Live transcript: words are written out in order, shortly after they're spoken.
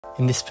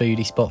In this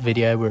Foodie Spot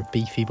video, we're at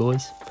Beefy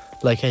Boys.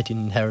 Located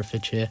in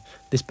Herefordshire,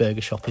 this burger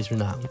shop is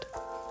renowned.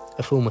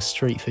 A former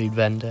street food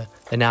vendor,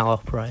 they now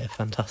operate a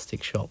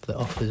fantastic shop that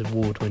offers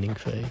award-winning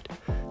food,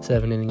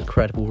 serving an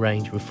incredible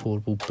range of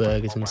affordable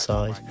burgers and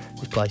sides.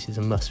 This place is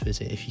a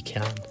must-visit if you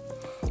can.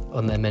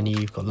 On their menu,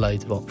 you've got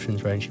loads of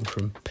options ranging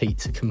from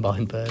pizza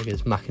combined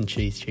burgers, mac and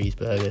cheese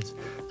cheeseburgers,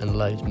 and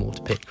loads more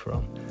to pick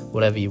from.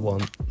 Whatever you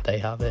want, they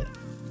have it.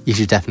 You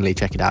should definitely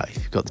check it out if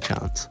you've got the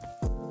chance.